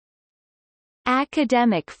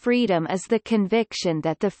Academic freedom is the conviction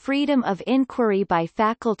that the freedom of inquiry by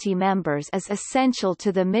faculty members is essential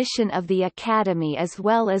to the mission of the academy as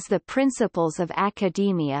well as the principles of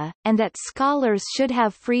academia, and that scholars should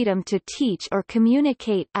have freedom to teach or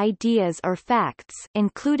communicate ideas or facts,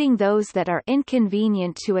 including those that are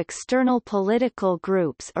inconvenient to external political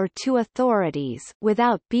groups or to authorities,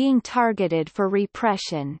 without being targeted for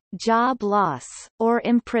repression, job loss, or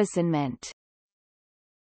imprisonment.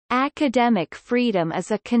 Academic freedom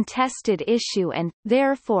is a contested issue and,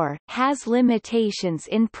 therefore, has limitations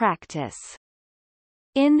in practice.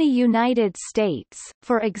 In the United States,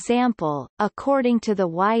 for example, according to the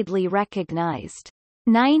widely recognized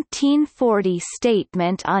 1940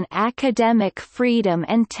 Statement on Academic Freedom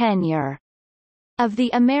and Tenure of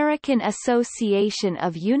the American Association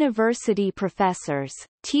of University Professors,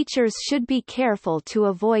 teachers should be careful to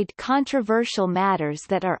avoid controversial matters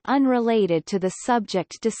that are unrelated to the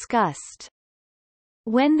subject discussed.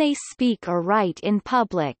 When they speak or write in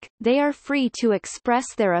public, they are free to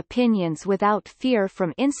express their opinions without fear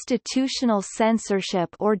from institutional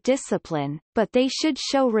censorship or discipline, but they should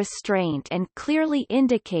show restraint and clearly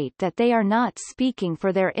indicate that they are not speaking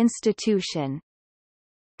for their institution.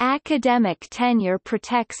 Academic tenure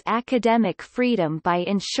protects academic freedom by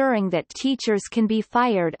ensuring that teachers can be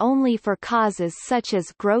fired only for causes such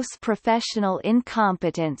as gross professional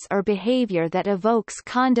incompetence or behavior that evokes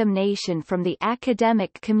condemnation from the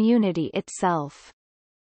academic community itself.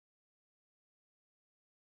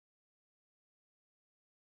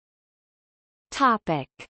 Topic: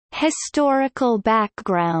 Historical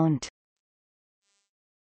background.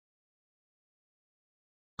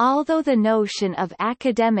 Although the notion of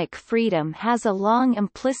academic freedom has a long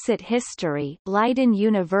implicit history, Leiden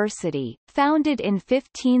University, founded in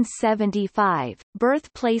 1575,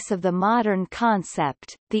 birthplace of the modern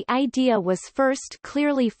concept, the idea was first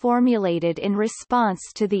clearly formulated in response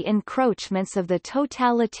to the encroachments of the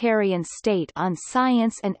totalitarian state on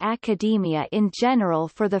science and academia in general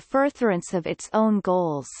for the furtherance of its own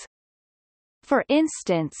goals. For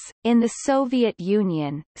instance, in the Soviet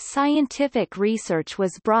Union, scientific research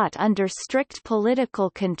was brought under strict political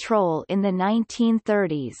control in the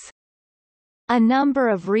 1930s. A number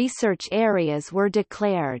of research areas were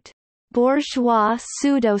declared bourgeois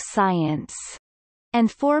pseudoscience and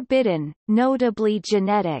forbidden, notably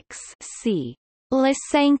genetics, see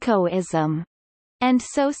Lysenkoism, and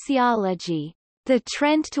sociology. The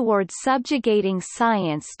trend toward subjugating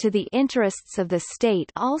science to the interests of the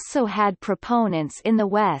state also had proponents in the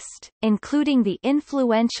West, including the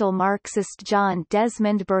influential Marxist John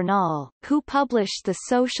Desmond Bernal, who published The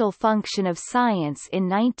Social Function of Science in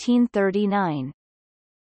 1939.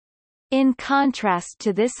 In contrast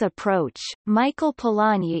to this approach, Michael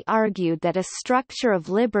Polanyi argued that a structure of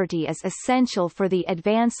liberty is essential for the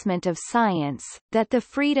advancement of science, that the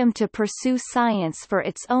freedom to pursue science for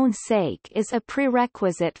its own sake is a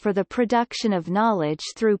prerequisite for the production of knowledge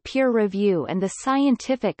through peer review and the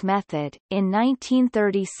scientific method. In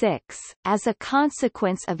 1936, as a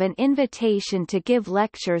consequence of an invitation to give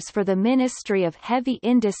lectures for the Ministry of Heavy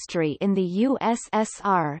Industry in the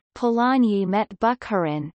USSR, Polanyi met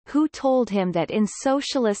Bukharin, who told him that in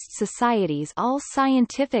socialist societies all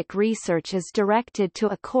scientific research is directed to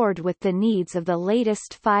accord with the needs of the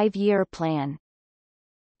latest five-year plan.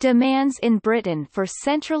 Demands in Britain for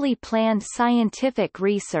centrally planned scientific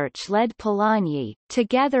research led Polanyi,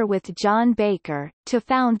 together with John Baker, to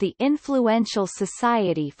found the influential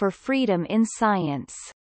Society for Freedom in Science.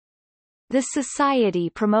 The Society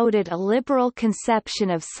promoted a liberal conception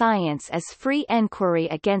of science as free enquiry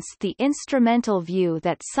against the instrumental view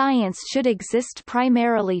that science should exist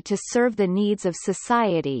primarily to serve the needs of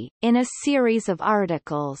society. In a series of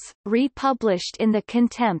articles, republished in The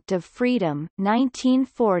Contempt of Freedom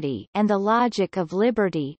 1940 and The Logic of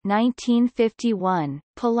Liberty 1951,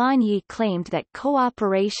 Polanyi claimed that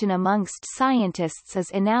cooperation amongst scientists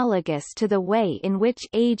is analogous to the way in which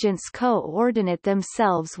agents coordinate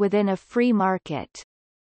themselves within a free market.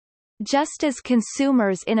 Just as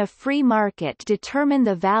consumers in a free market determine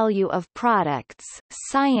the value of products,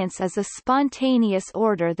 science is a spontaneous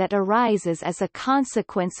order that arises as a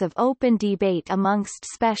consequence of open debate amongst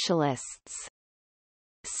specialists.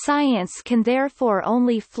 Science can therefore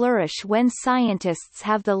only flourish when scientists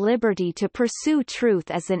have the liberty to pursue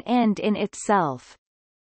truth as an end in itself.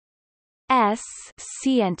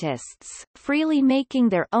 Scientists, freely making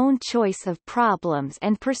their own choice of problems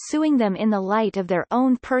and pursuing them in the light of their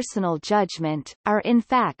own personal judgment, are in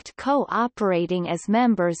fact co-operating as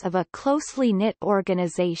members of a closely knit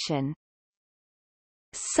organization.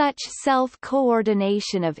 Such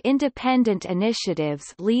self-coordination of independent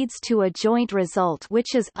initiatives leads to a joint result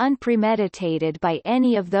which is unpremeditated by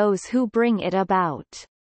any of those who bring it about.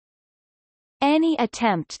 Any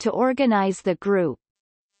attempt to organize the group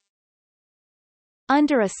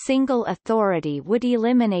under a single authority would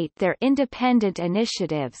eliminate their independent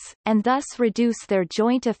initiatives, and thus reduce their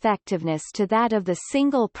joint effectiveness to that of the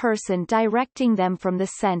single person directing them from the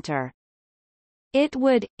center. It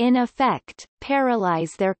would, in effect,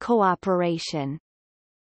 paralyze their cooperation.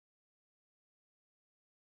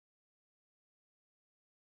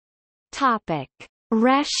 Topic: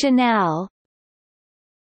 Rationale.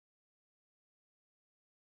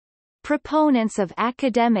 Proponents of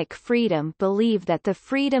academic freedom believe that the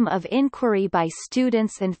freedom of inquiry by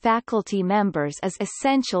students and faculty members is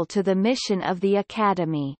essential to the mission of the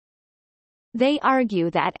academy. They argue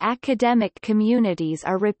that academic communities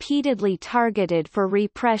are repeatedly targeted for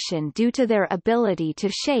repression due to their ability to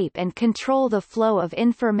shape and control the flow of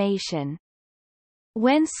information.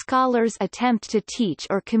 When scholars attempt to teach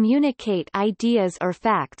or communicate ideas or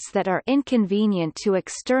facts that are inconvenient to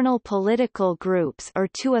external political groups or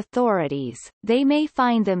to authorities, they may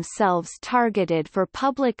find themselves targeted for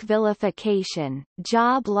public vilification,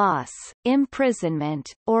 job loss, imprisonment,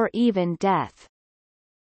 or even death.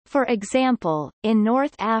 For example, in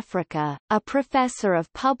North Africa, a professor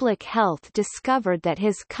of public health discovered that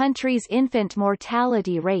his country's infant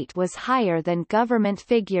mortality rate was higher than government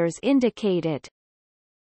figures indicated.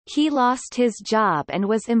 He lost his job and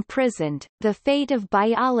was imprisoned. The fate of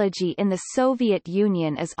biology in the Soviet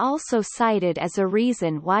Union is also cited as a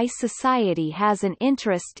reason why society has an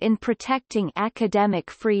interest in protecting academic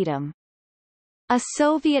freedom. A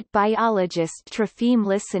Soviet biologist Trofim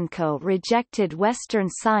Lysenko rejected Western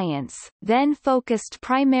science, then focused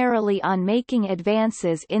primarily on making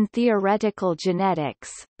advances in theoretical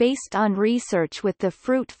genetics, based on research with the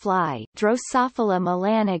fruit fly Drosophila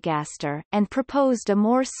melanogaster, and proposed a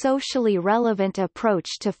more socially relevant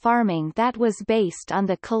approach to farming that was based on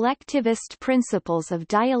the collectivist principles of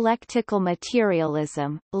dialectical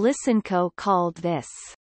materialism. Lysenko called this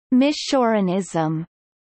Michurinism,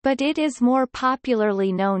 but it is more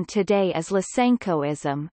popularly known today as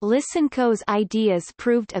Lysenkoism. Lysenko's ideas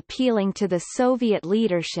proved appealing to the Soviet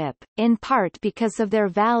leadership, in part because of their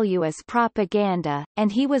value as propaganda,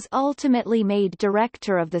 and he was ultimately made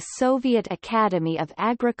director of the Soviet Academy of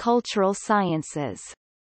Agricultural Sciences.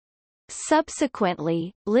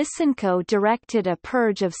 Subsequently, Lysenko directed a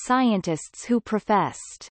purge of scientists who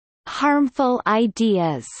professed harmful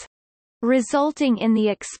ideas, resulting in the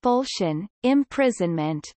expulsion,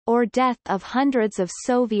 imprisonment, or death of hundreds of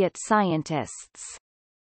Soviet scientists.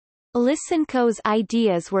 Lysenko's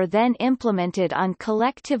ideas were then implemented on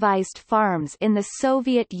collectivized farms in the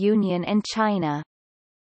Soviet Union and China.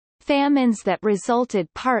 Famines that resulted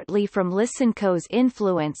partly from Lysenko's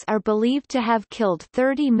influence are believed to have killed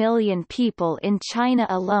 30 million people in China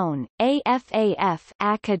alone. AFAF,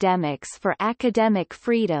 Academics for Academic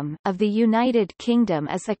Freedom, of the United Kingdom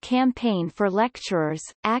is a campaign for lecturers,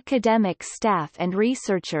 academic staff and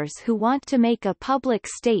researchers who want to make a public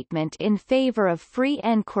statement in favor of free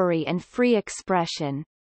enquiry and free expression.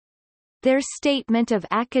 Their statement of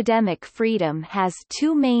academic freedom has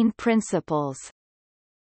two main principles: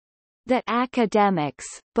 that academics,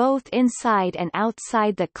 both inside and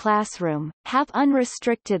outside the classroom, have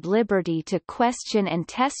unrestricted liberty to question and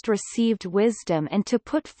test received wisdom and to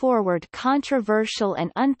put forward controversial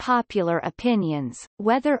and unpopular opinions,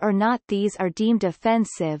 whether or not these are deemed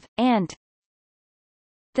offensive, and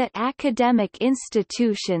that academic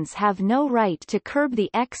institutions have no right to curb the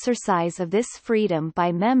exercise of this freedom by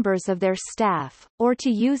members of their staff, or to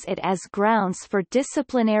use it as grounds for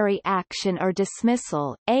disciplinary action or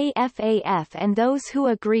dismissal. AFAF and those who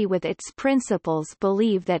agree with its principles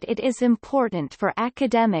believe that it is important for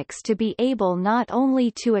academics to be able not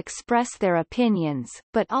only to express their opinions,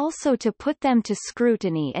 but also to put them to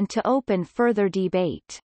scrutiny and to open further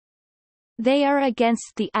debate. They are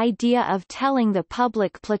against the idea of telling the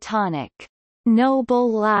public Platonic, noble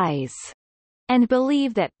lies, and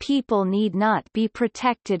believe that people need not be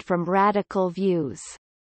protected from radical views.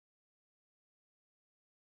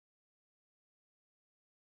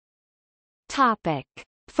 Topic: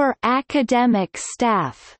 For academic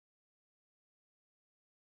staff.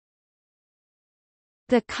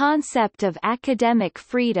 The concept of academic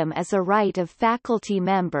freedom as a right of faculty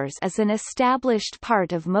members is an established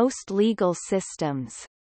part of most legal systems.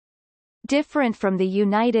 different from the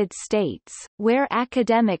United States, where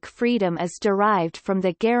academic freedom is derived from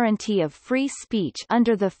the guarantee of free speech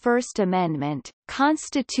under the First Amendment.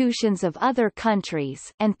 Constitutions of other countries,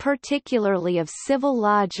 and particularly of civil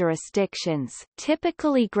law jurisdictions,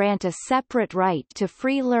 typically grant a separate right to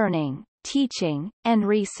free learning, teaching, and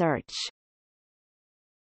research.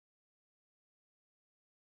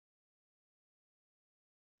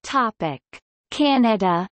 Topic: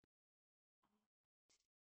 Canada.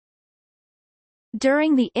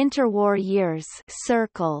 During the interwar years,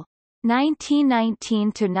 circle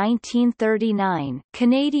 1919 to 1939,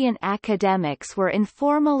 Canadian academics were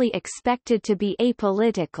informally expected to be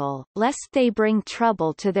apolitical, lest they bring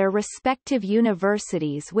trouble to their respective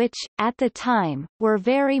universities which, at the time, were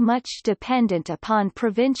very much dependent upon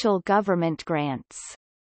provincial government grants.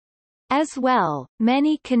 As well,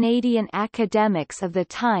 many Canadian academics of the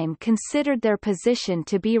time considered their position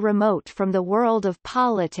to be remote from the world of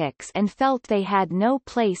politics and felt they had no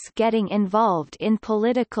place getting involved in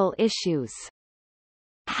political issues.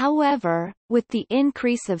 However, with the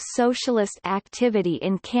increase of socialist activity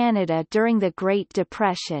in Canada during the Great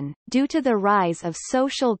Depression, due to the rise of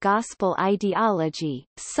social gospel ideology,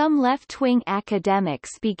 some left-wing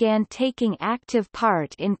academics began taking active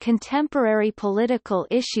part in contemporary political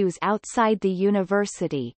issues outside the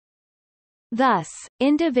university. Thus,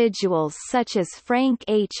 individuals such as Frank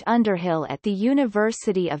H. Underhill at the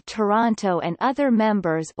University of Toronto and other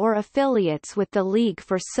members or affiliates with the League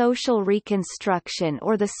for Social Reconstruction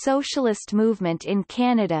or the Socialist Movement in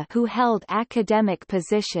Canada who held academic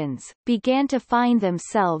positions, began to find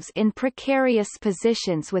themselves in precarious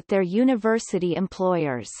positions with their university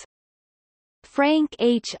employers. Frank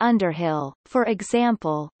H. Underhill, for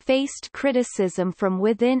example, faced criticism from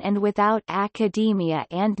within and without academia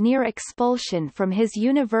and near expulsion from his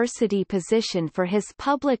university position for his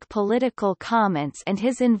public political comments and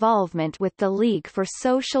his involvement with the League for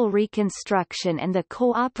Social Reconstruction and the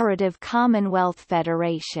Cooperative Commonwealth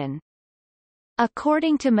Federation.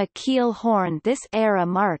 According to McKeel Horn, this era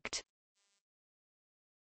marked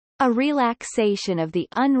a relaxation of the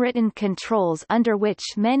unwritten controls under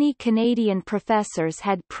which many Canadian professors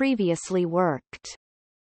had previously worked.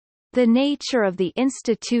 The nature of the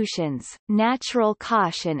institutions, natural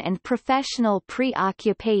caution and professional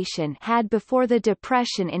preoccupation had before the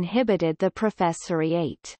Depression inhibited the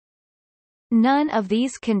professoriate. None of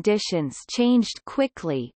these conditions changed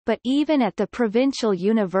quickly, but even at the provincial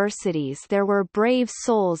universities there were brave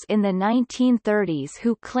souls in the 1930s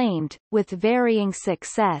who claimed, with varying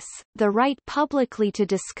success, the right publicly to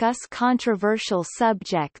discuss controversial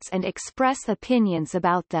subjects and express opinions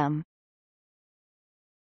about them.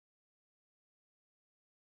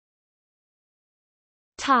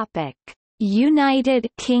 Topic: United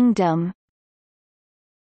Kingdom.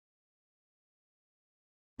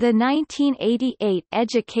 The 1988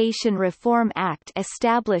 Education Reform Act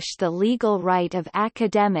established the legal right of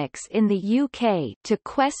academics in the UK to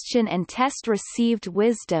question and test received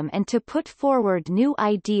wisdom and to put forward new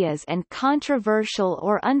ideas and controversial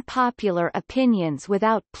or unpopular opinions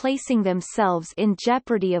without placing themselves in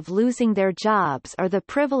jeopardy of losing their jobs or the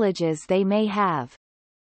privileges they may have.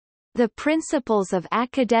 The principles of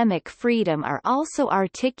academic freedom are also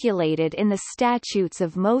articulated in the statutes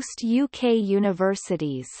of most UK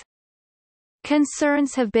universities.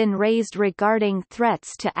 Concerns have been raised regarding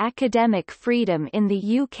threats to academic freedom in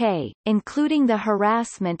the UK, including the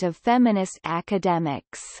harassment of feminist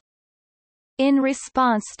academics. In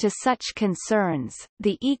response to such concerns,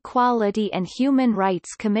 the Equality and Human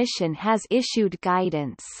Rights Commission has issued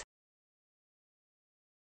guidance.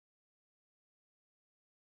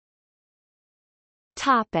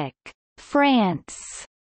 Topic: France.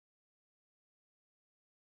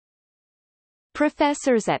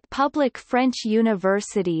 Professors at public French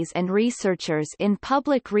universities and researchers in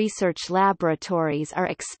public research laboratories are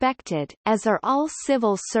expected, as are all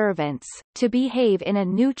civil servants, to behave in a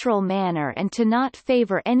neutral manner and to not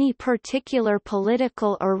favor any particular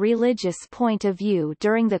political or religious point of view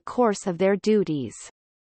during the course of their duties.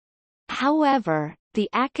 However, the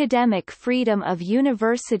academic freedom of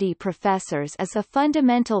university professors is a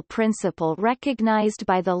fundamental principle recognized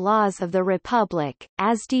by the laws of the Republic,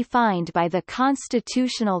 as defined by the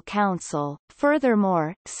Constitutional Council.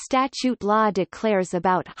 Furthermore, statute law declares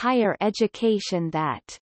about higher education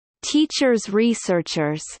that teachers,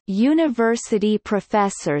 researchers, university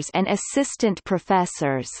professors and assistant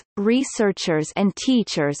professors, researchers and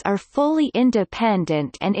teachers are fully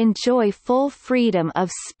independent and enjoy full freedom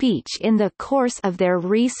of speech in the course of their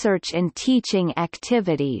research and teaching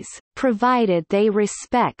activities, provided they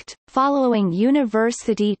respect, following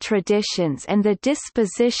university traditions and the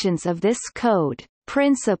dispositions of this code,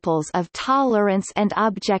 principles of tolerance and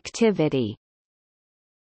objectivity.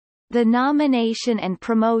 The nomination and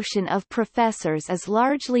promotion of professors is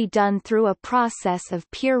largely done through a process of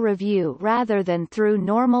peer review rather than through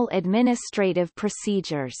normal administrative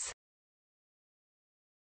procedures.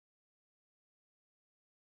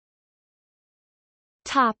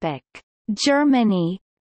 Topic: Germany.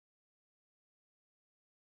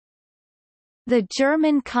 The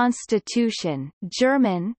German constitution,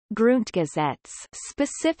 German, Grundgesetz,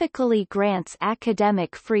 specifically grants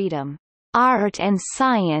academic freedom. Art and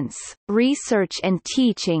science, research and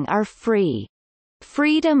teaching are free.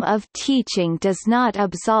 Freedom of teaching does not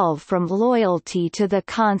absolve from loyalty to the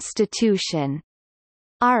Constitution.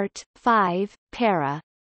 Art. 5, para.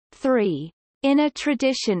 3. In a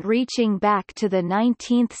tradition reaching back to the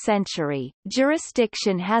 19th century,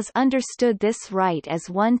 jurisdiction has understood this right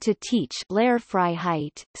as one to teach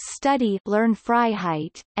Lehrfreiheit, study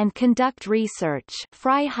Lernfreiheit, and conduct research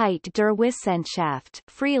Freiheit der Wissenschaft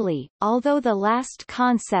freely, although the last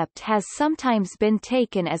concept has sometimes been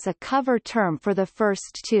taken as a cover term for the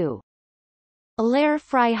first two.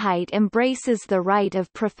 Lehrfreiheit embraces the right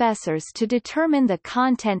of professors to determine the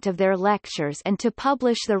content of their lectures and to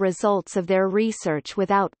publish the results of their research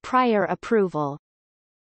without prior approval.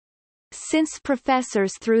 Since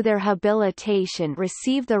professors through their habilitation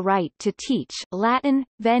receive the right to teach Latin,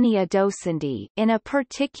 venia docendi in a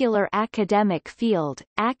particular academic field,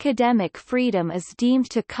 academic freedom is deemed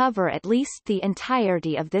to cover at least the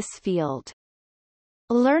entirety of this field.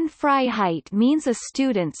 Lernfreiheit means a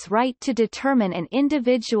student's right to determine an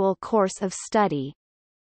individual course of study.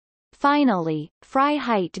 Finally,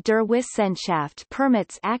 Freiheit der Wissenschaft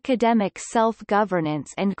permits academic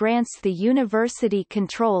self-governance and grants the university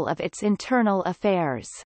control of its internal affairs.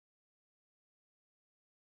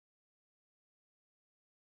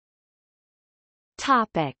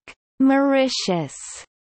 Topic: Mauritius.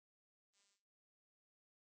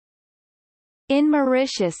 In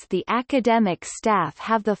Mauritius, the academic staff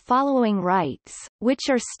have the following rights, which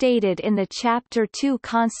are stated in the Chapter 2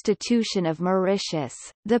 Constitution of Mauritius: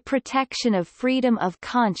 the protection of freedom of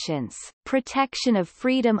conscience, protection of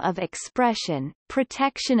freedom of expression,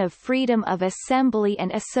 protection of freedom of assembly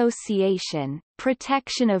and association,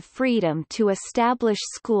 protection of freedom to establish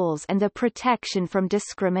schools, and the protection from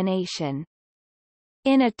discrimination.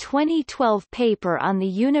 In a 2012 paper on the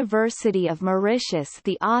University of Mauritius,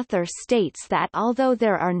 the author states that although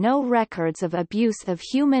there are no records of abuse of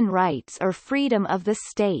human rights or freedom of the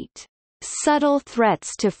state, subtle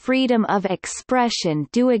threats to freedom of expression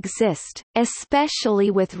do exist, especially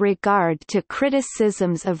with regard to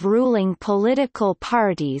criticisms of ruling political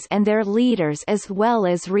parties and their leaders as well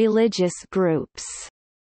as religious groups.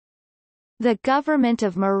 The government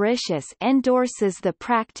of Mauritius endorses the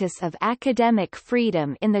practice of academic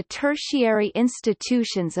freedom in the tertiary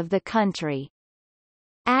institutions of the country.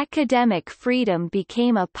 Academic freedom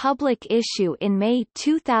became a public issue in May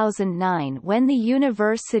 2009 when the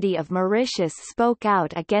University of Mauritius spoke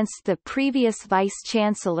out against the previous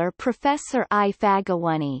Vice-Chancellor Professor I.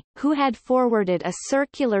 Fagawani, who had forwarded a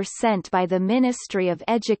circular sent by the Ministry of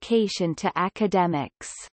Education to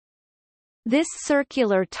academics. This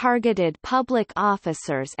circular targeted public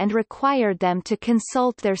officers and required them to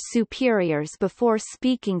consult their superiors before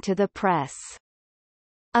speaking to the press.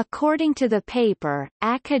 According to the paper,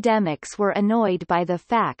 academics were annoyed by the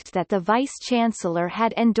fact that the vice-chancellor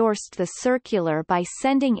had endorsed the circular by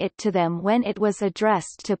sending it to them when it was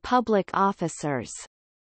addressed to public officers.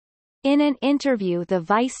 In an interview, the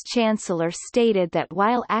vice-chancellor stated that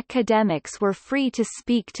while academics were free to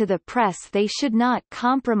speak to the press, they should not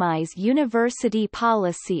compromise university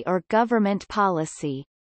policy or government policy.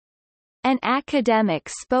 An academic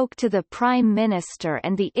spoke to the Prime Minister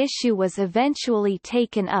and the issue was eventually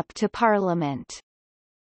taken up to Parliament.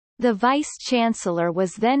 The vice-chancellor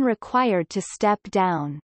was then required to step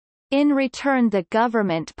down. In return, the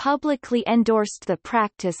government publicly endorsed the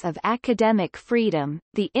practice of academic freedom.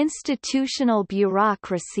 The institutional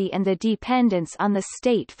bureaucracy and the dependence on the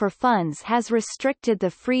state for funds has restricted the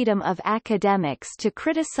freedom of academics to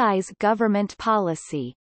criticize government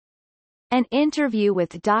policy. An interview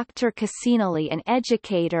with Dr. Casinelli, an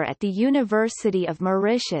educator at the University of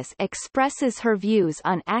Mauritius, expresses her views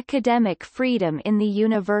on academic freedom in the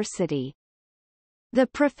university. The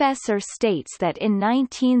professor states that in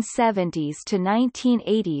 1970s to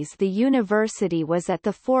 1980s the university was at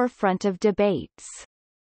the forefront of debates.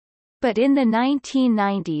 But in the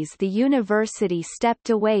 1990s the university stepped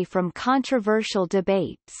away from controversial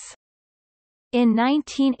debates. In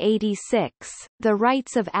 1986, the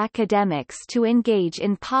rights of academics to engage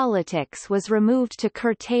in politics was removed to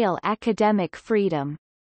curtail academic freedom.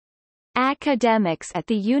 Academics at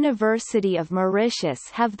the University of Mauritius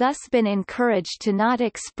have thus been encouraged to not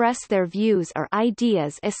express their views or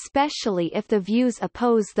ideas, especially if the views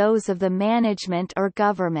oppose those of the management or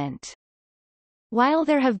government. While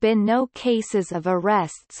there have been no cases of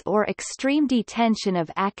arrests or extreme detention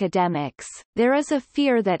of academics, there is a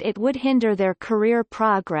fear that it would hinder their career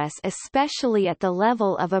progress, especially at the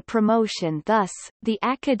level of a promotion. Thus, the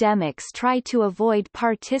academics try to avoid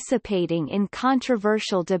participating in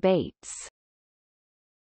controversial debates.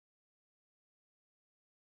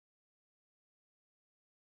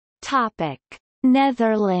 Topic: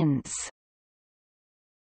 Netherlands.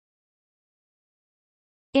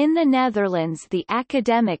 In the Netherlands, the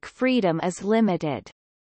academic freedom is limited.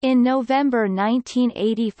 In November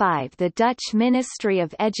 1985, the Dutch Ministry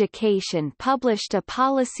of Education published a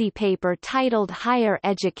policy paper titled Higher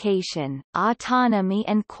Education, Autonomy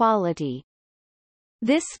and Quality.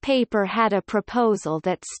 This paper had a proposal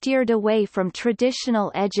that steered away from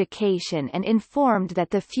traditional education and informed that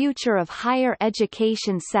the future of higher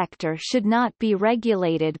education sector should not be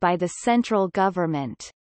regulated by the central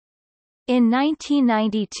government. In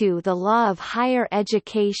 1992, the Law of Higher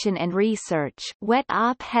Education and Research, Wet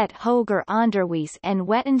op het hoger onderwijs en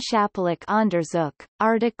wetenschappelijk onderzoek,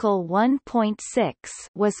 Article 1.6,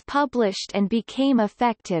 was published and became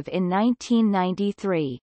effective in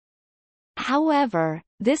 1993. However,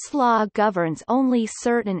 this law governs only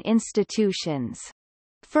certain institutions.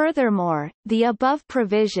 Furthermore, the above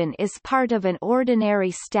provision is part of an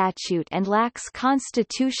ordinary statute and lacks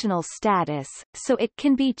constitutional status, so it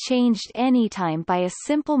can be changed anytime by a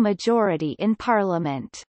simple majority in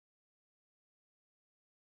Parliament.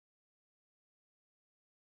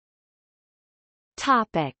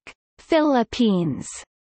 Topic: Philippines.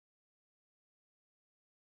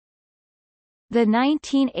 The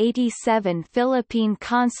 1987 Philippine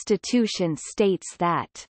Constitution states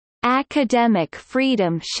that academic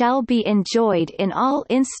freedom shall be enjoyed in all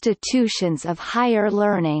institutions of higher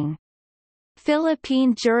learning.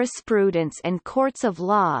 Philippine jurisprudence and courts of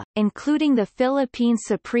law, including the Philippine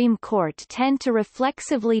Supreme Court, tend to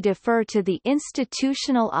reflexively defer to the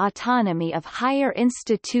institutional autonomy of higher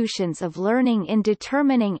institutions of learning in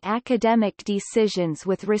determining academic decisions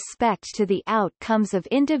with respect to the outcomes of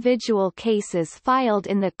individual cases filed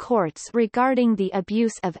in the courts regarding the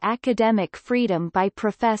abuse of academic freedom by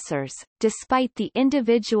professors, despite the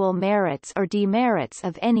individual merits or demerits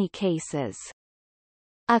of any cases.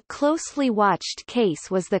 A closely watched case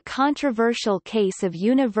was the controversial case of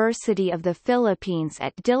University of the Philippines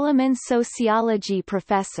at Diliman sociology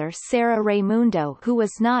professor Sara Raimundo, who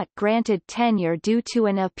was not granted tenure due to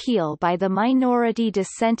an appeal by the minority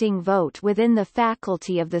dissenting vote within the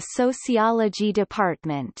faculty of the sociology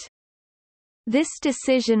department. This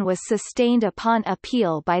decision was sustained upon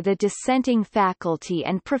appeal by the dissenting faculty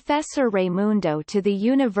and Professor Raimundo to the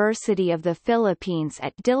University of the Philippines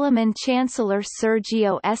at Diliman Chancellor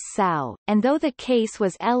Sergio S. Sao, and though the case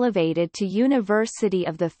was elevated to University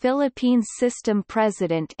of the Philippines System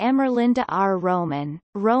President Emerlinda R.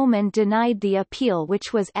 Roman denied the appeal,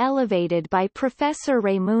 which was elevated by Professor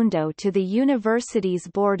Raimundo to the university's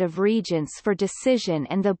Board of Regents for decision,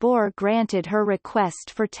 and the board granted her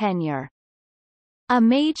request for tenure. A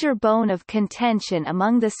major bone of contention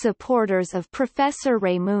among the supporters of Professor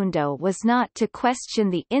Raimundo was not to question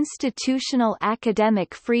the institutional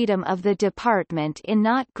academic freedom of the department in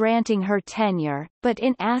not granting her tenure, but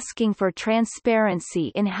in asking for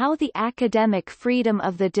transparency in how the academic freedom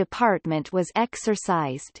of the department was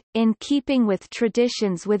exercised, in keeping with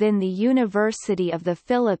traditions within the University of the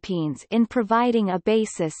Philippines in providing a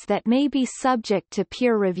basis that may be subject to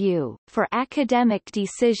peer review, for academic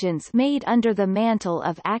decisions made under the mantle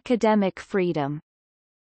of academic freedom.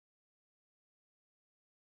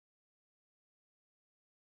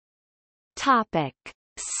 Topic: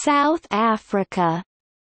 South Africa.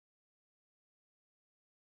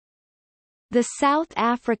 The South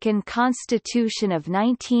African Constitution of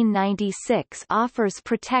 1996 offers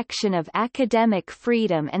protection of academic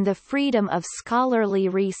freedom and the freedom of scholarly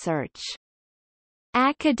research.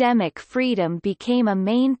 Academic freedom became a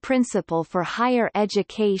main principle for higher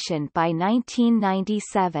education by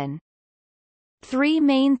 1997. Three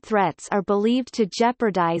main threats are believed to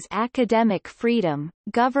jeopardize academic freedom: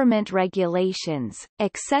 government regulations,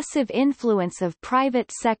 excessive influence of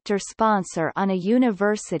private sector sponsor on a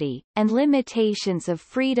university, and limitations of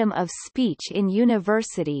freedom of speech in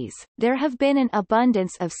universities. There have been an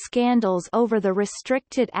abundance of scandals over the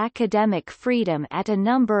restricted academic freedom at a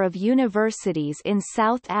number of universities in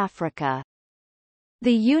South Africa.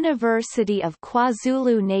 The University of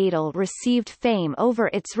KwaZulu-Natal received fame over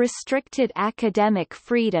its restricted academic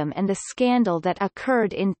freedom and the scandal that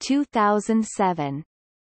occurred in 2007.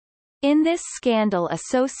 In this scandal, a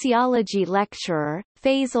sociology lecturer,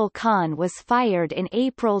 Faisal Khan, was fired in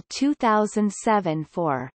April 2007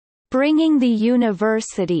 for bringing the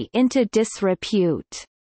university into disrepute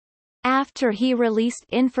after he released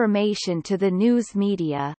information to the news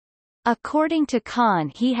media. According to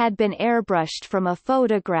Khan, he had been airbrushed from a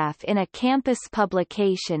photograph in a campus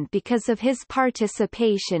publication because of his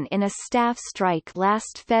participation in a staff strike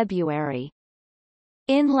last February.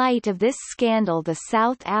 In light of this scandal, the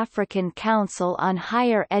South African Council on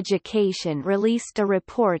Higher Education released a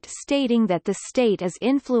report stating that the state is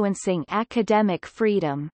influencing academic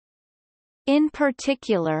freedom. In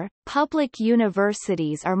particular, public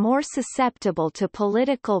universities are more susceptible to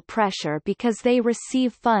political pressure because they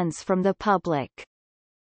receive funds from the public.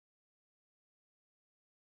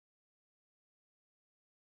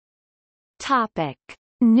 Topic: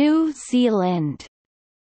 New Zealand.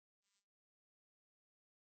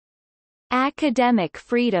 Academic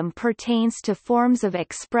freedom pertains to forms of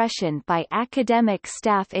expression by academic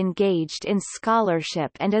staff engaged in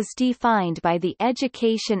scholarship and is defined by the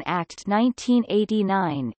Education Act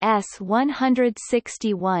 1989 S.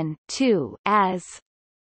 161-2 as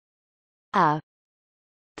a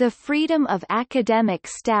the freedom of academic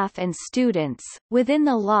staff and students, within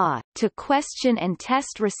the law, to question and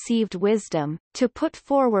test received wisdom, to put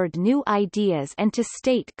forward new ideas and to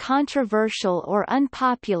state controversial or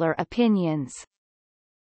unpopular opinions.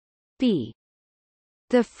 B.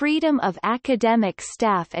 The freedom of academic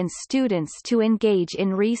staff and students to engage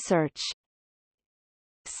in research.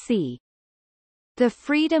 C. The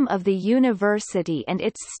freedom of the university and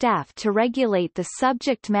its staff to regulate the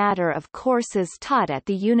subject matter of courses taught at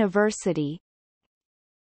the university.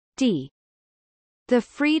 D. The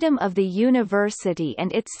freedom of the university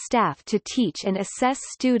and its staff to teach and assess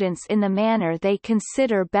students in the manner they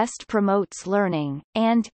consider best promotes learning,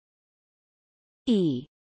 and E.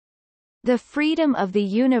 The freedom of the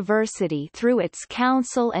university through its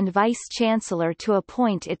council and vice-chancellor to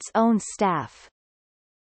appoint its own staff.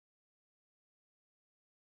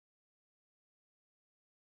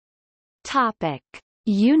 Topic: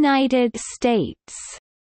 United States.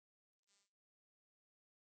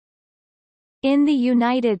 In the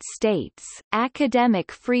United States, academic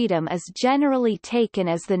freedom is generally taken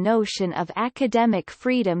as the notion of academic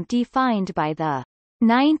freedom defined by the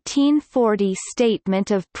 1940 Statement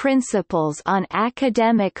of Principles on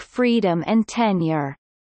Academic Freedom and Tenure,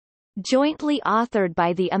 jointly authored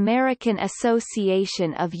by the American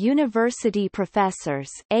Association of University Professors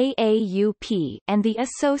 (AAUP) and the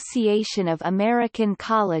Association of American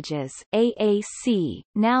Colleges (AAC),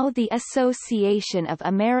 now the Association of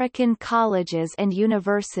American Colleges and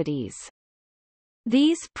Universities.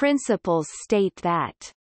 These principles state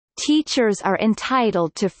that teachers are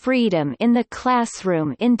entitled to freedom in the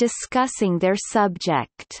classroom in discussing their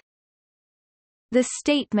subject. The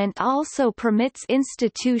statement also permits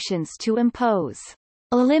institutions to impose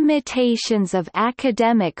limitations of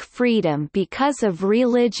academic freedom because of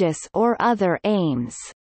religious or other aims,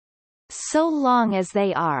 so long as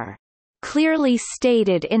they are clearly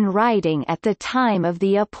stated in writing at the time of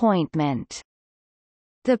the appointment.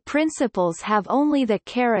 The principles have only the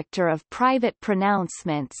character of private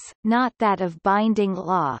pronouncements, not that of binding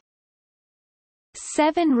law.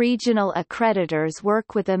 7 regional accreditors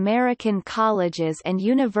work with American colleges and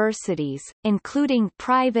universities, including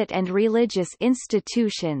private and religious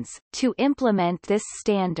institutions, to implement this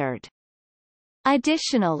standard.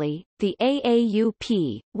 Additionally, the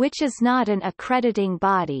AAUP, which is not an accrediting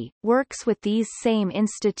body, works with these same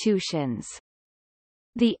institutions.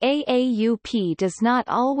 The AAUP does not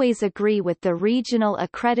always agree with the regional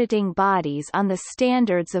accrediting bodies on the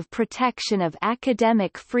standards of protection of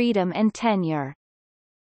academic freedom and tenure.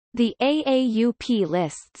 The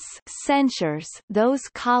AAUP censures those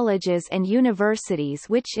colleges and universities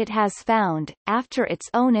which it has found, after its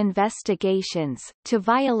own investigations, to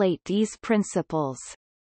violate these principles.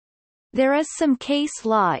 There is some case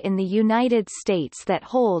law in the United States that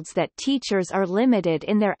holds that teachers are limited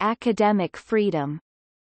in their academic freedom.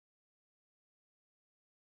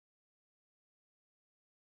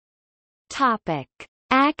 Topic: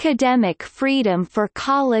 Academic freedom for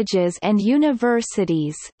colleges and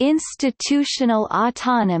universities, institutional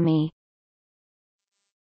autonomy.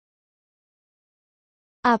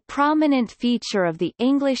 A prominent feature of the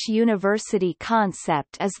English university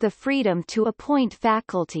concept is the freedom to appoint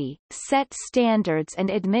faculty, set standards and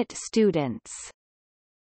admit students.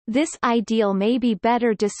 This ideal may be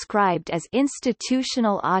better described as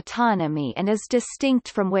institutional autonomy and is distinct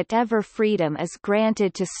from whatever freedom is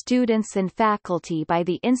granted to students and faculty by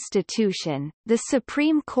the institution. The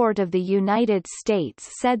Supreme Court of the United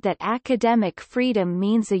States said that academic freedom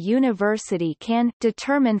means a university can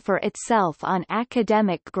determine for itself on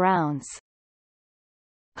academic grounds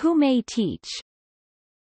who may teach,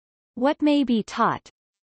 what may be taught,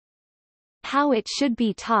 how it should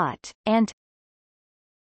be taught, and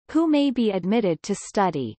who may be admitted to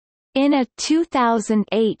study. In a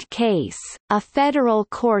 2008 case, a federal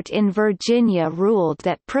court in Virginia ruled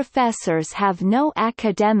that professors have no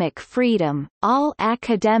academic freedom. All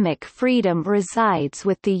academic freedom resides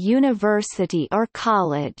with the university or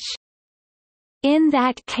college. In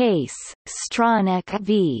that case, Stronach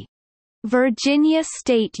v. Virginia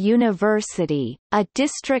State University, a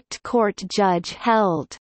district court judge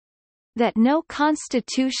held that no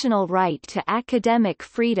constitutional right to academic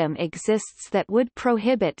freedom exists that would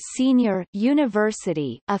prohibit senior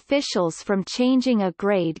university officials from changing a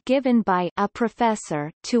grade given by a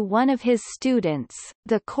professor to one of his students.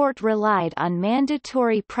 The court relied on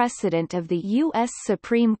mandatory precedent of the U.S.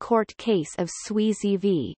 Supreme Court case of Sweezy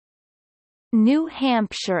v. New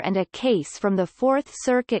Hampshire and a case from the Fourth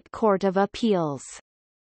Circuit Court of Appeals.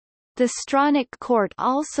 The Stronach Court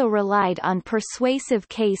also relied on persuasive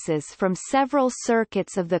cases from several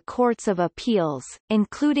circuits of the Courts of Appeals,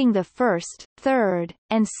 including the First, Third,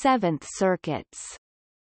 and Seventh Circuits.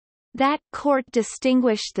 That court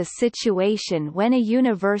distinguished the situation when a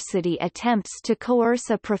university attempts to coerce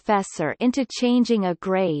a professor into changing a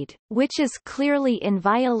grade, which is clearly in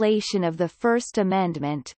violation of the First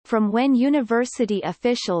Amendment, from when university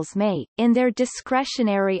officials may, in their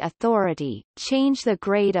discretionary authority, change the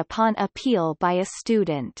grade upon appeal by a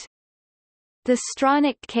student. The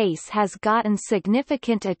Stronach case has gotten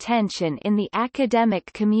significant attention in the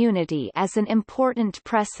academic community as an important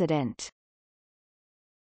precedent.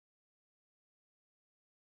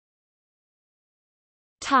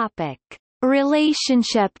 Topic: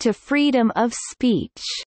 Relationship to freedom of speech.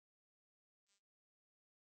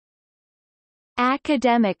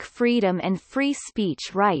 Academic freedom and free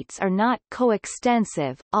speech rights are not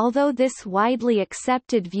coextensive, although this widely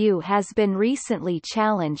accepted view has been recently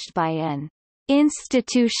challenged by an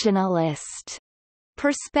institutionalist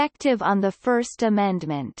perspective on the First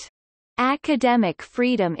Amendment. Academic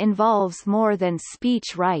freedom involves more than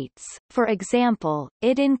speech rights. For example,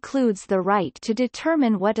 it includes the right to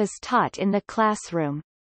determine what is taught in the classroom.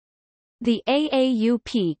 The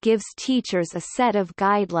AAUP gives teachers a set of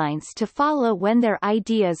guidelines to follow when their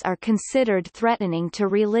ideas are considered threatening to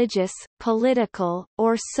religious, political,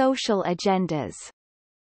 or social agendas.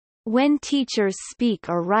 When teachers speak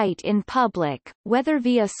or write in public, whether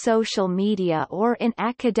via social media or in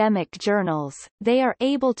academic journals, they are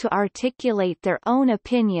able to articulate their own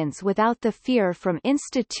opinions without the fear from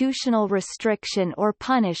institutional restriction or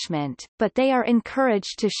punishment, but they are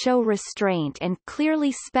encouraged to show restraint and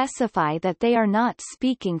clearly specify that they are not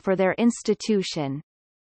speaking for their institution.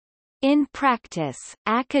 In practice,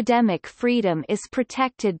 academic freedom is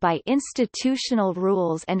protected by institutional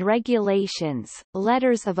rules and regulations,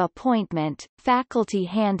 letters of appointment, faculty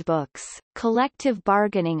handbooks, collective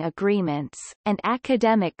bargaining agreements, and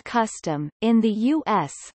academic custom. In the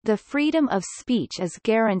U.S., the freedom of speech is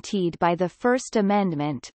guaranteed by the First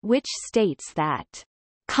Amendment, which states that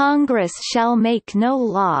Congress shall make no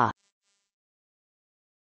law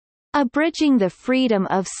abridging the freedom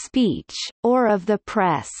of speech, or of the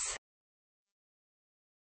press.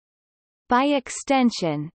 By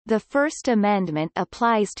extension, the First Amendment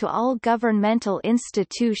applies to all governmental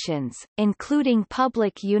institutions, including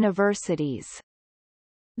public universities.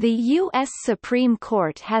 The U.S. Supreme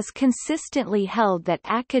Court has consistently held that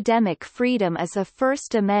academic freedom is a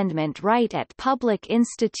First Amendment right at public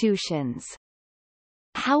institutions.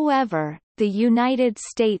 However, the United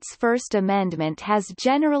States First Amendment has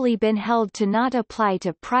generally been held to not apply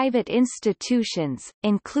to private institutions,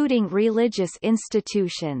 including religious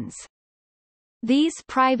institutions. These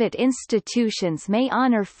private institutions may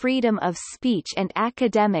honor freedom of speech and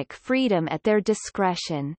academic freedom at their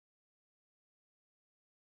discretion.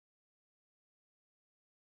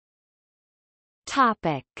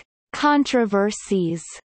 Topic: Controversies.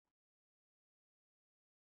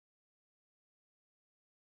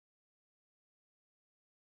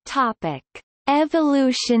 Topic: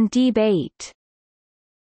 Evolution debate.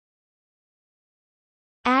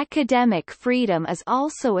 Academic freedom is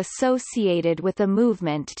also associated with a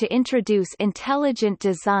movement to introduce intelligent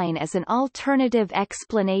design as an alternative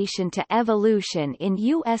explanation to evolution in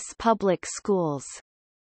U.S. public schools.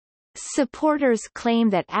 Supporters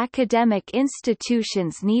claim that academic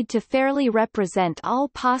institutions need to fairly represent all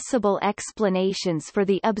possible explanations for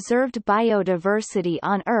the observed biodiversity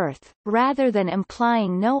on Earth, rather than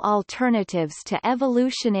implying no alternatives to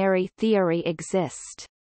evolutionary theory exist.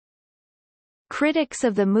 Critics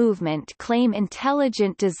of the movement claim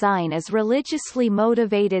intelligent design is religiously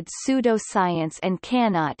motivated pseudoscience and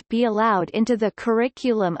cannot be allowed into the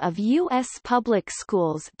curriculum of U.S. public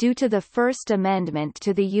schools due to the First Amendment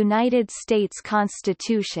to the United States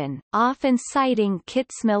Constitution, often citing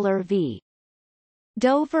Kitzmiller v.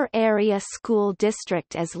 Dover Area School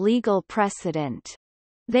District as legal precedent.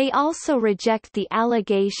 They also reject the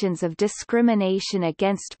allegations of discrimination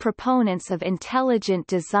against proponents of intelligent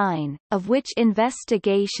design, of which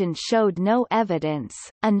investigation showed no evidence.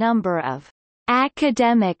 A number of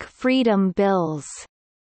academic freedom bills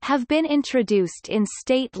have been introduced in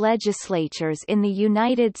state legislatures in the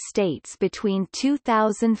United States between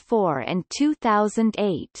 2004 and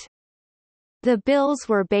 2008. The bills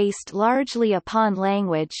were based largely upon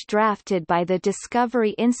language drafted by the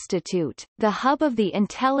Discovery Institute, the hub of the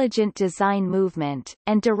intelligent design movement,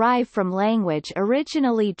 and derive from language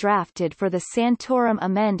originally drafted for the Santorum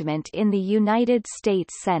Amendment in the United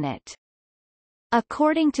States Senate.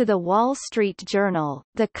 According to the Wall Street Journal,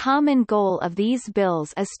 the common goal of these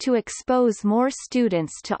bills is to expose more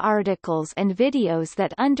students to articles and videos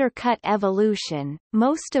that undercut evolution,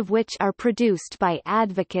 most of which are produced by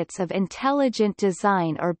advocates of intelligent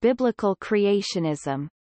design or biblical creationism.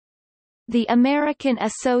 The American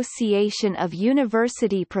Association of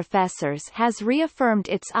University Professors has reaffirmed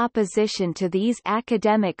its opposition to these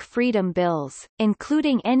academic freedom bills,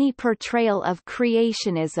 including any portrayal of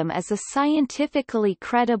creationism as a scientifically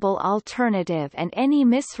credible alternative and any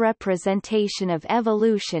misrepresentation of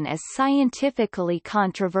evolution as scientifically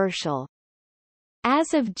controversial.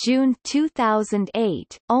 As of June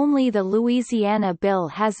 2008, only the Louisiana bill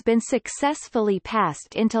has been successfully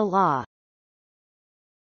passed into law.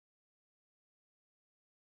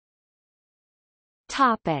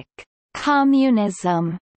 Topic: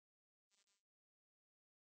 Communism.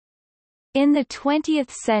 In the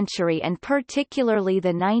 20th century and particularly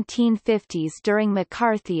the 1950s during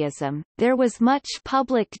McCarthyism, there was much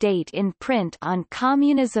public debate in print on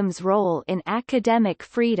communism's role in academic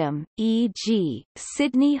freedom, e.g.,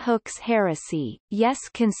 Sidney Hook's Heresy, Yes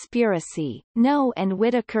Conspiracy, No and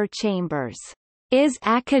Whittaker Chambers' Is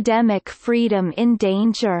Academic Freedom in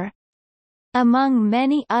Danger?, among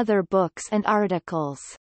many other books and articles.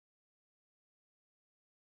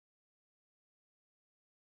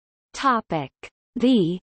 Topic: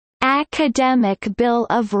 The Academic Bill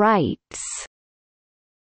of Rights.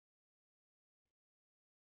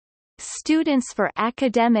 Students for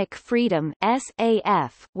Academic Freedom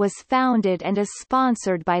 (SAF) was founded and is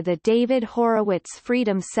sponsored by the David Horowitz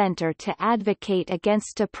Freedom Center to advocate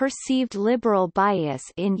against a perceived liberal bias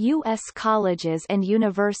in U.S. colleges and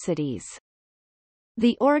universities.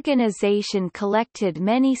 The organization collected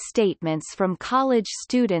many statements from college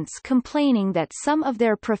students complaining that some of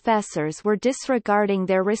their professors were disregarding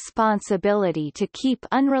their responsibility to keep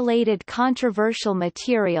unrelated controversial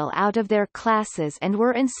material out of their classes and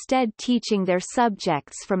were instead teaching their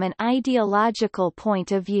subjects from an ideological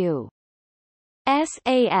point of view.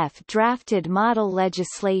 SAF drafted model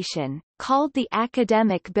legislation, called the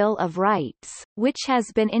Academic Bill of Rights, which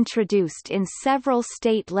has been introduced in several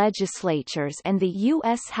state legislatures and the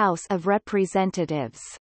U.S. House of Representatives.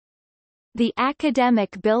 The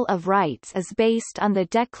Academic Bill of Rights is based on the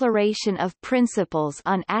Declaration of Principles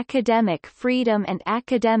on Academic Freedom and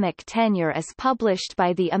Academic Tenure as published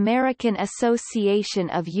by the American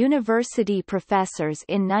Association of University Professors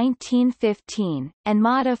in 1915, and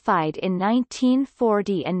modified in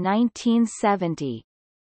 1940 and 1970.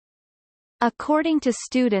 According to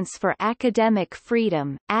Students for Academic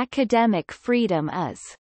Freedom is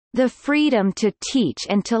the freedom to teach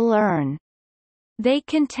and to learn. They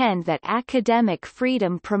contend that academic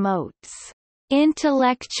freedom promotes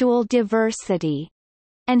intellectual diversity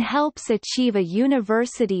and helps achieve a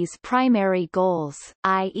university's primary goals,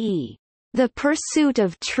 i.e., the pursuit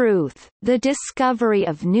of truth, the discovery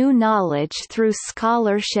of new knowledge through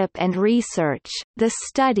scholarship and research, the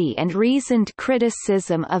study and reasoned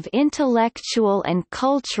criticism of intellectual and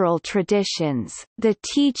cultural traditions, the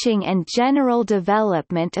teaching and general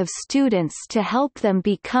development of students to help them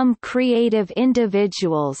become creative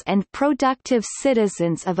individuals and productive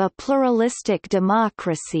citizens of a pluralistic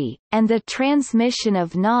democracy, and the transmission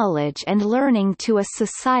of knowledge and learning to a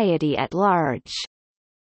society at large.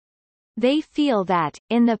 They feel that,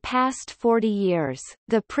 in the past 40 years,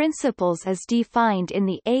 the principles as defined in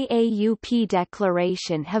the AAUP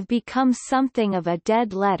Declaration have become something of a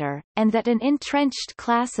dead letter, and that an entrenched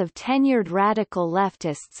class of tenured radical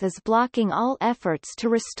leftists is blocking all efforts to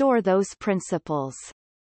restore those principles.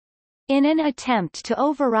 In an attempt to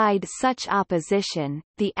override such opposition,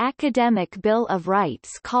 the Academic Bill of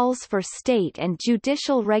Rights calls for state and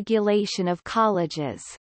judicial regulation of colleges.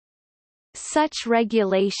 Such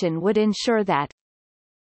regulation would ensure that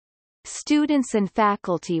students and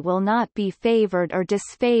faculty will not be favored or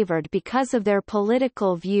disfavored because of their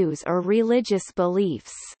political views or religious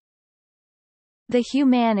beliefs. The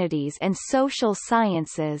humanities and social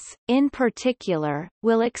sciences, in particular,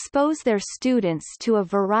 will expose their students to a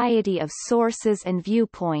variety of sources and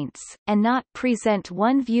viewpoints, and not present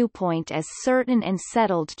one viewpoint as certain and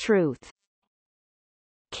settled truth.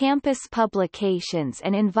 Campus publications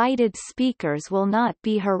and invited speakers will not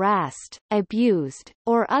be harassed, abused,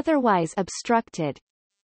 or otherwise obstructed.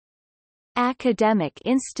 Academic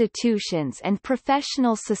institutions and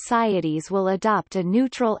professional societies will adopt a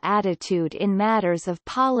neutral attitude in matters of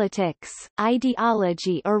politics,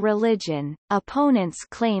 ideology or religion. Opponents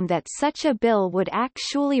claim that such a bill would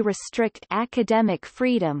actually restrict academic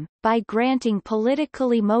freedom, by granting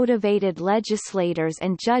politically motivated legislators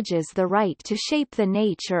and judges the right to shape the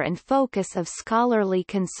nature and focus of scholarly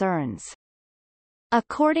concerns.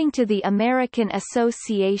 According to the American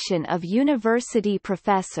Association of University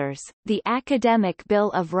Professors, the Academic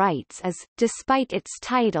Bill of Rights is, despite its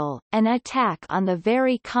title, an attack on the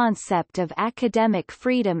very concept of academic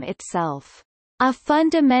freedom itself. A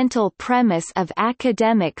fundamental premise of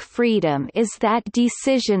academic freedom is that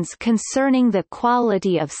decisions concerning the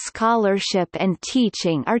quality of scholarship and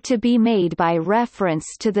teaching are to be made by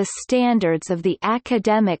reference to the standards of the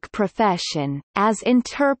academic profession, as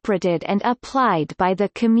interpreted and applied by the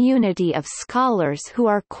community of scholars who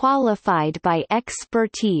are qualified by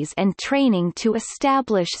expertise and training to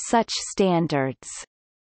establish such standards.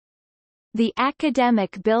 The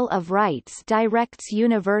Academic Bill of Rights directs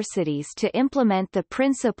universities to implement the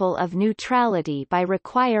principle of neutrality by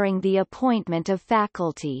requiring the appointment of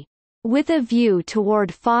faculty, with a view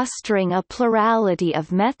toward fostering a plurality of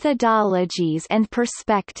methodologies and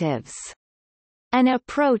perspectives. An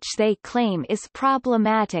approach they claim is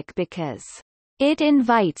problematic because it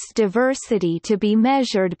invites diversity to be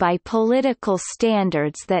measured by political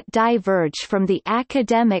standards that diverge from the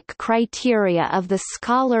academic criteria of the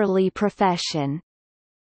scholarly profession.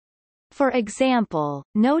 For example,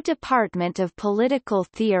 no department of political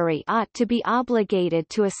theory ought to be obligated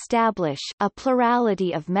to establish a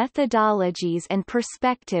plurality of methodologies and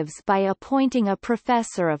perspectives by appointing a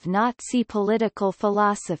professor of Nazi political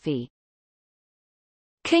philosophy.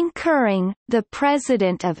 Concurring, the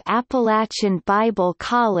president of Appalachian Bible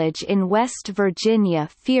College in West Virginia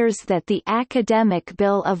fears that the Academic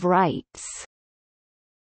Bill of Rights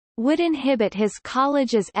would inhibit his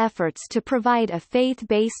college's efforts to provide a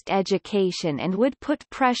faith-based education and would put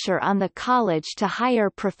pressure on the college to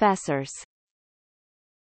hire professors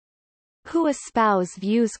who espouse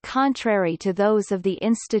views contrary to those of the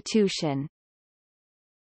institution.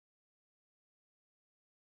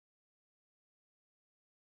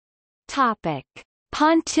 Topic: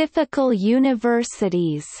 Pontifical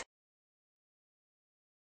universities.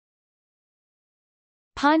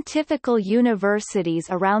 Pontifical universities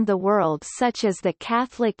around the world such as the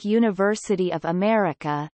Catholic University of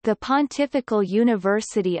America, the Pontifical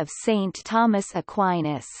University of St. Thomas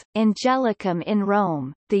Aquinas, Angelicum in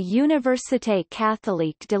Rome, the Université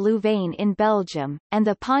Catholique de Louvain in Belgium, and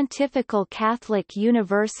the Pontifical Catholic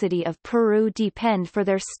University of Peru depend for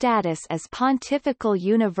their status as pontifical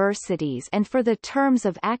universities and for the terms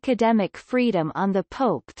of academic freedom on the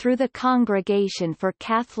Pope through the Congregation for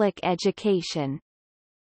Catholic Education.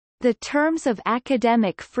 The terms of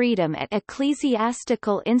academic freedom at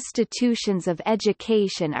ecclesiastical institutions of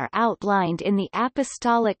education are outlined in the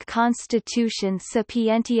Apostolic Constitution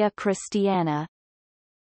Sapientia Christiana.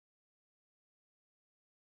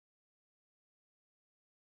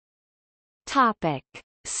 Topic: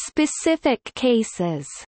 Specific cases.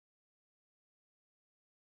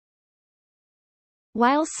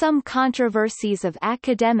 While some controversies of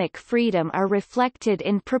academic freedom are reflected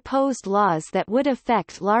in proposed laws that would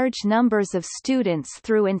affect large numbers of students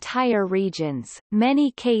through entire regions,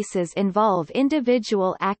 many cases involve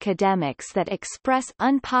individual academics that express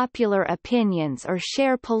unpopular opinions or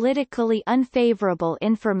share politically unfavorable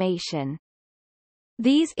information.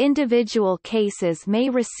 These individual cases may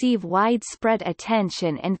receive widespread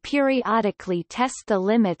attention and periodically test the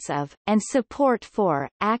limits of, and support for,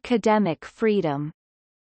 academic freedom.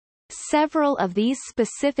 Several of these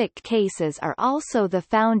specific cases are also the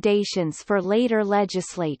foundations for later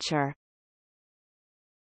legislature.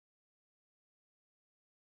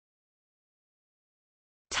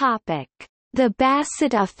 Topic: The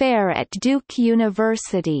Bassett Affair at Duke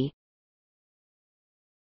University.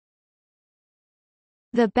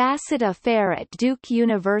 The Bassett Affair at Duke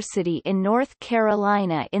University in North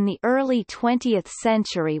Carolina in the early 20th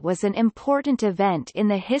century was an important event in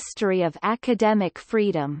the history of academic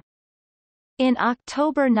freedom. In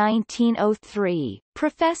October 1903,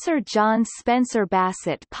 Professor John Spencer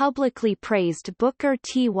Bassett publicly praised Booker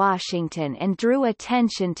T. Washington and drew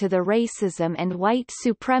attention to the racism and white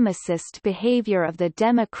supremacist behavior of the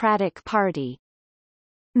Democratic Party.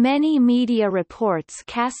 Many media reports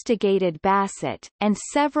castigated Bassett, and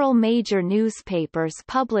several major newspapers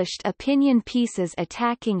published opinion pieces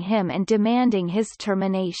attacking him and demanding his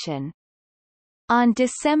termination. On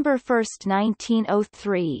December 1,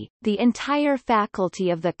 1903, the entire faculty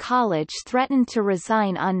of the college threatened to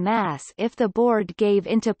resign en masse if the board gave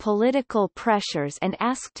into political pressures and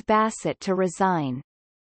asked Bassett to resign.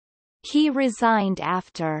 He resigned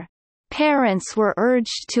after parents were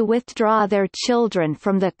urged to withdraw their children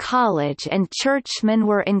from the college and churchmen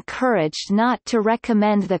were encouraged not to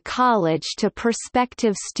recommend the college to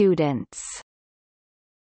prospective students.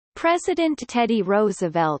 President Teddy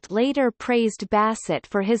Roosevelt later praised Bassett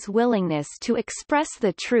for his willingness to express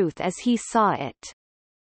the truth as he saw it.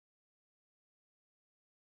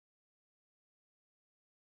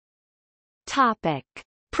 Topic: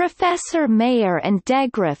 Professor Mayer and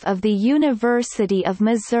DeGraff of the University of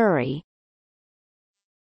Missouri.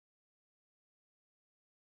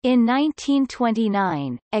 In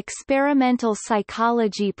 1929, experimental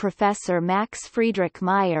psychology professor Max Friedrich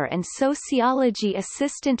Mayer and sociology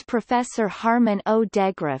assistant professor Harmon O.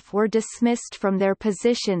 DeGraff were dismissed from their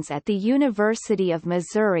positions at the University of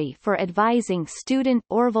Missouri for advising student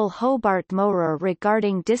Orville Hobart Maurer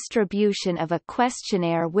regarding distribution of a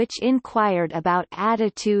questionnaire which inquired about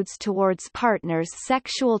attitudes towards partners'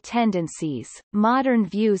 sexual tendencies, modern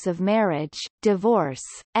views of marriage, divorce,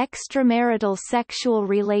 extramarital sexual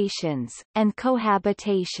relations, and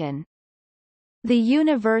cohabitation. The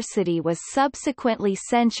university was subsequently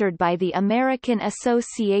censured by the American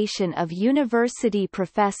Association of University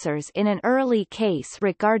Professors in an early case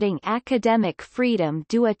regarding academic freedom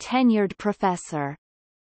due a tenured professor.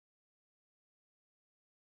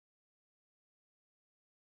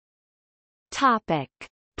 Topic: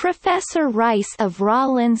 Professor Rice of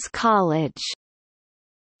Rollins College.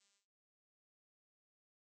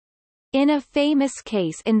 In a famous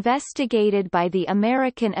case investigated by the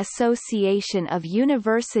American Association of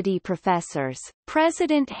University Professors,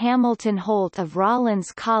 President Hamilton Holt of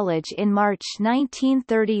Rollins College in March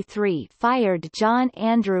 1933 fired John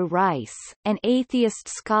Andrew Rice, an atheist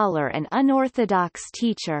scholar and unorthodox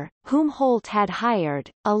teacher, whom Holt had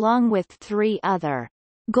hired, along with 3 other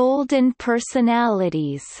golden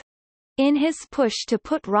personalities, in his push to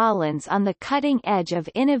put Rollins on the cutting edge of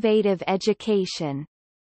innovative education.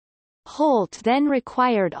 Holt then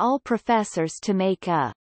required all professors to make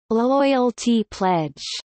a loyalty pledge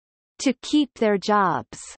to keep their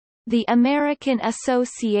jobs. The American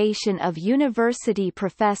Association of University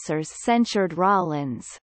Professors censured Rollins,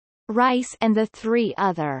 Rice and the 3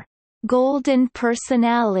 other golden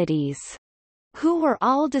personalities, who were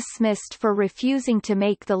all dismissed for refusing to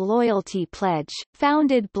make the loyalty pledge,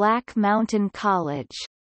 founded Black Mountain College.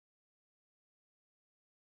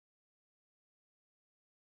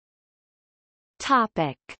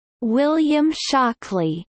 Topic: William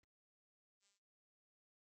Shockley.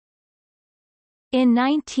 In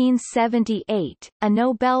 1978, a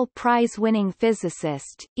Nobel Prize-winning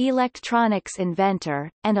physicist, electronics inventor,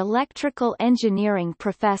 and electrical engineering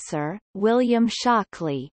professor, William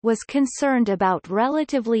Shockley, was concerned about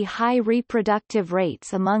relatively high reproductive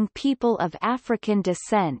rates among people of African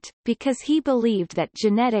descent, because he believed that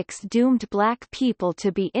genetics doomed black people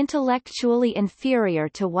to be intellectually inferior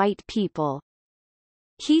to white people.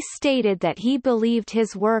 He stated that he believed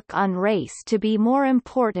his work on race to be more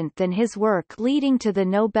important than his work leading to the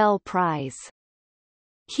Nobel Prize.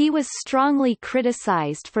 He was strongly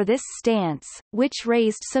criticized for this stance, which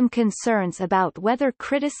raised some concerns about whether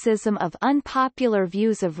criticism of unpopular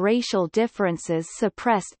views of racial differences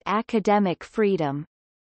suppressed academic freedom.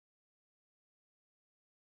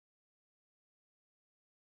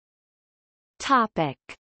 Topic: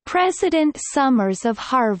 President Summers of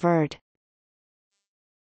Harvard.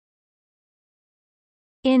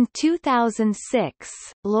 In 2006,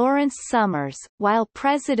 Lawrence Summers, while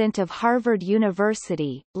president of Harvard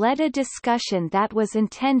University, led a discussion that was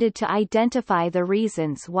intended to identify the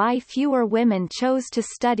reasons why fewer women chose to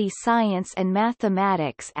study science and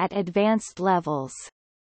mathematics at advanced levels.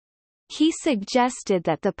 He suggested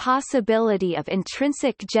that the possibility of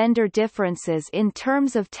intrinsic gender differences in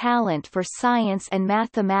terms of talent for science and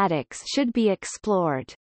mathematics should be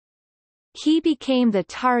explored. He became the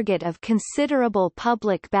target of considerable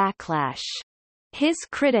public backlash. His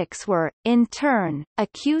critics were, in turn,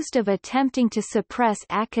 accused of attempting to suppress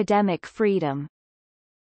academic freedom.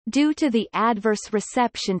 Due to the adverse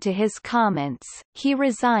reception to his comments, he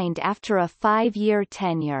resigned after a 5-year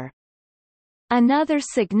tenure. Another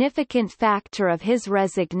significant factor of his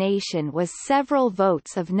resignation was several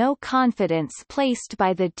votes of no confidence placed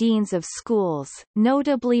by the deans of schools,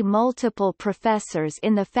 notably multiple professors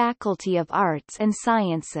in the Faculty of Arts and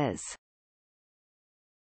Sciences.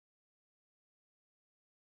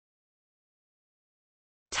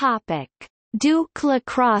 Topic: Duke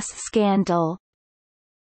Lacrosse scandal.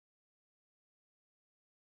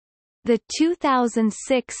 The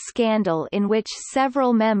 2006 scandal in which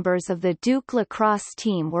several members of the Duke lacrosse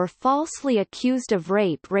team were falsely accused of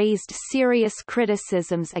rape raised serious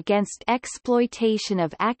criticisms against exploitation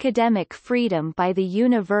of academic freedom by the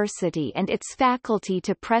university and its faculty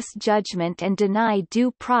to press judgment and deny due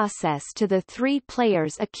process to the 3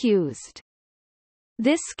 players accused.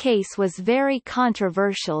 This case was very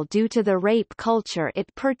controversial due to the rape culture it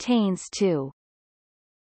pertains to.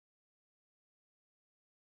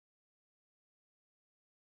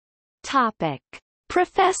 Topic: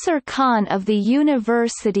 Professor Khan of the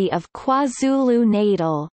University of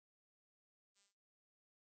KwaZulu-Natal.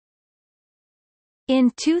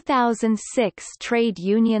 In 2006, trade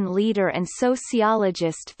union leader and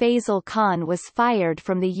sociologist Faisal Khan was fired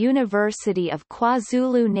from the University of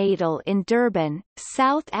KwaZulu-Natal in Durban,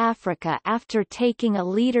 South Africa after taking a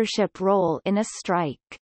leadership role in a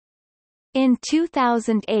strike. In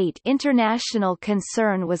 2008, international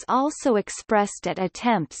concern was also expressed at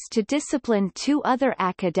attempts to discipline 2 other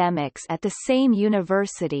academics at the same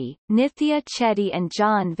university, Nithya Chetty and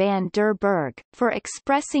John van der Berg, for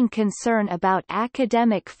expressing concern about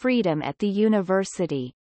academic freedom at the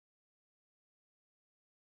university.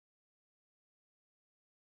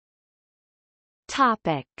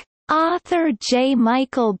 Topic: Author J.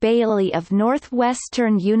 Michael Bailey of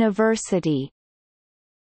Northwestern University.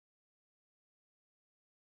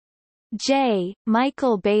 J.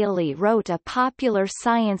 Michael Bailey wrote a popular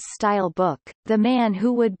science-style book, The Man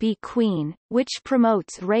Who Would Be Queen, which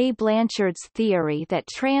promotes Ray Blanchard's theory that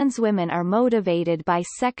trans women are motivated by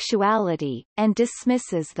sexuality, and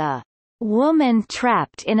dismisses the woman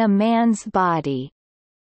trapped in a man's body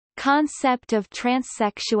concept of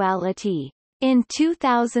transsexuality. In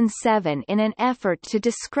 2007, in an effort to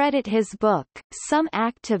discredit his book, some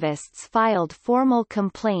activists filed formal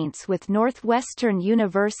complaints with Northwestern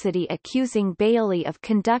University accusing Bailey of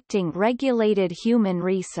conducting regulated human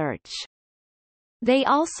research. They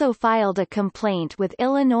also filed a complaint with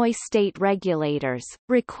Illinois state regulators,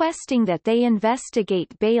 requesting that they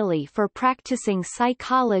investigate Bailey for practicing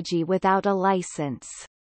psychology without a license.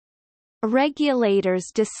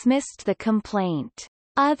 Regulators dismissed the complaint.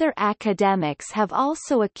 Other academics have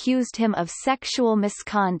also accused him of sexual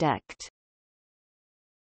misconduct.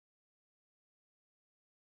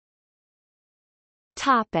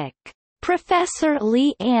 Topic: Professor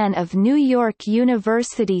Lee Ann of New York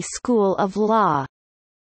University School of Law.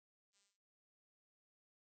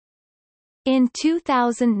 In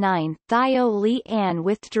 2009, Theo Lee Ann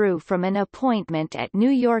withdrew from an appointment at New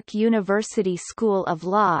York University School of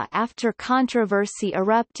Law after controversy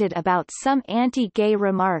erupted about some anti-gay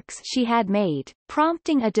remarks she had made,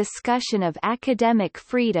 prompting a discussion of academic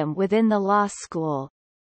freedom within the law school.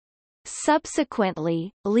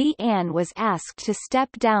 Subsequently, Lee Ann was asked to step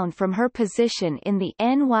down from her position in the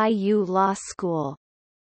NYU Law School.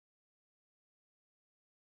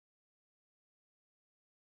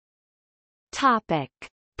 Topic: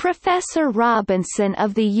 Professor Robinson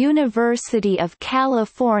of the University of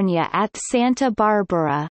California at Santa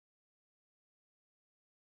Barbara.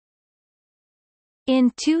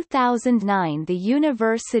 In 2009, the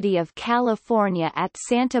University of California at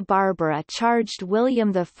Santa Barbara charged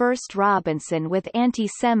William I Robinson with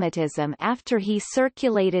antisemitism after he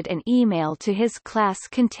circulated an email to his class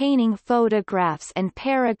containing photographs and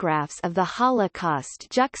paragraphs of the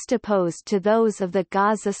Holocaust juxtaposed to those of the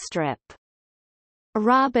Gaza Strip.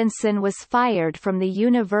 Robinson was fired from the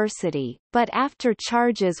university, but after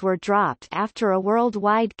charges were dropped after a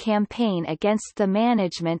worldwide campaign against the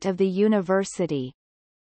management of the university.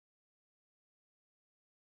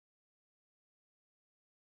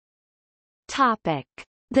 Topic: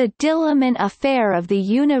 The Diliman Affair of the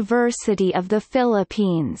University of the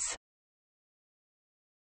Philippines.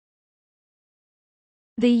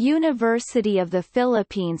 The University of the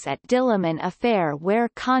Philippines at Diliman affair, where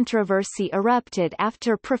controversy erupted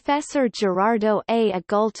after Professor Gerardo A.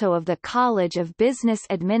 Agulto of the College of Business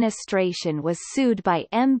Administration was sued by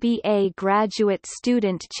MBA graduate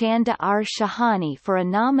student Chanda R. Shahani for a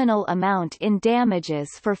nominal amount in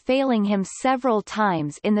damages for failing him several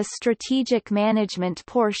times in the strategic management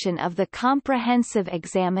portion of the comprehensive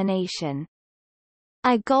examination.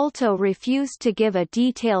 Agulto refused to give a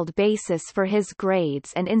detailed basis for his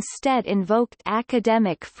grades and instead invoked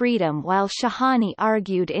academic freedom, while Shahani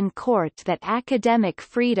argued in court that academic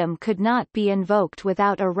freedom could not be invoked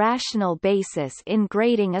without a rational basis in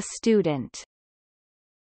grading a student.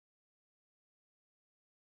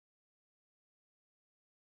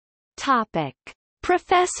 Topic: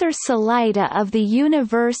 Professor Salaita of the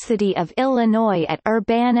University of Illinois at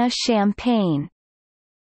Urbana-Champaign.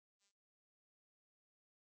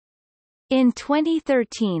 In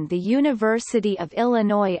 2013, the University of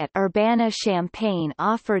Illinois at Urbana-Champaign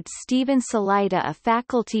offered Stephen Salaita a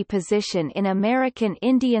faculty position in American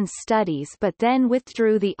Indian Studies but then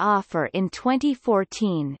withdrew the offer in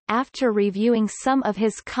 2014, after reviewing some of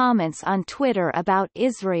his comments on Twitter about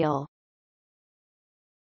Israel.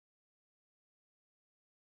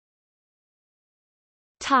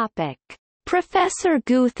 Topic: Professor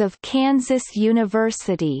Guth of Kansas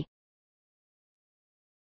University.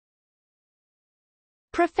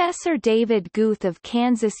 Professor David Guth of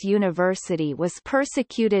Kansas University was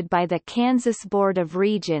persecuted by the Kansas Board of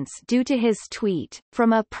Regents due to his tweet,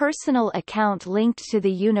 from a personal account linked to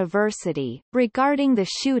the university, regarding the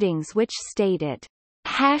shootings, which stated,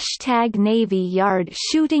 #Navy Yard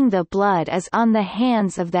shooting, the blood is on the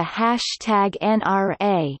hands of the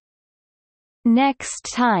 #NRA. Next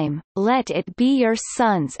time, let it be your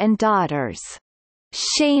sons and daughters.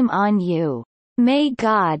 Shame on you. May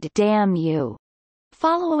God damn you.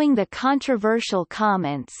 Following the controversial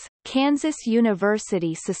comments, Kansas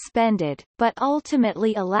University suspended, but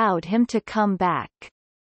ultimately allowed him to come back.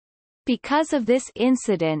 Because of this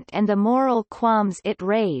incident and the moral qualms it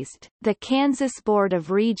raised, the Kansas Board of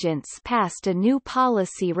Regents passed a new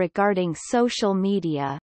policy regarding social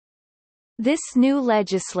media. This new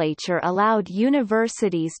legislature allowed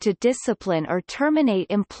universities to discipline or terminate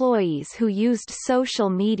employees who used social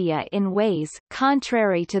media in ways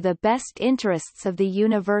contrary to the best interests of the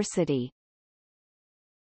university.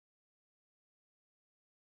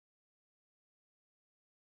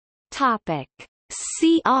 Topic: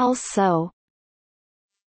 See also: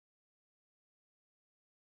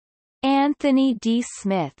 Anthony D.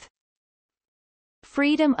 Smith,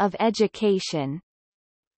 Freedom of education,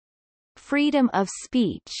 Freedom of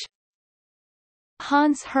speech.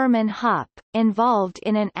 Hans Hermann Hoppe, involved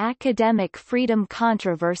in an academic freedom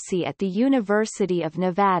controversy at the University of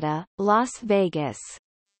Nevada, Las Vegas.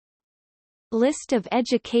 List of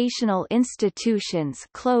educational institutions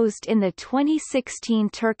closed in the 2016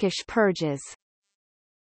 Turkish purges.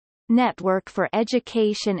 Network for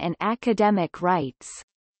Education and Academic Rights.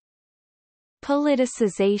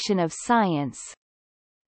 Politicization of science.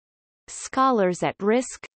 Scholars at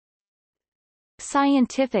risk.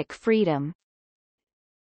 Scientific freedom.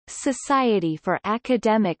 Society for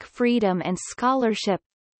Academic Freedom and Scholarship.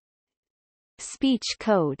 Speech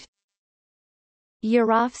Code.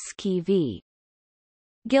 Yurovsky v.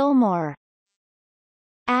 Gilmore.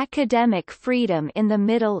 Academic freedom in the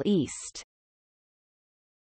Middle East.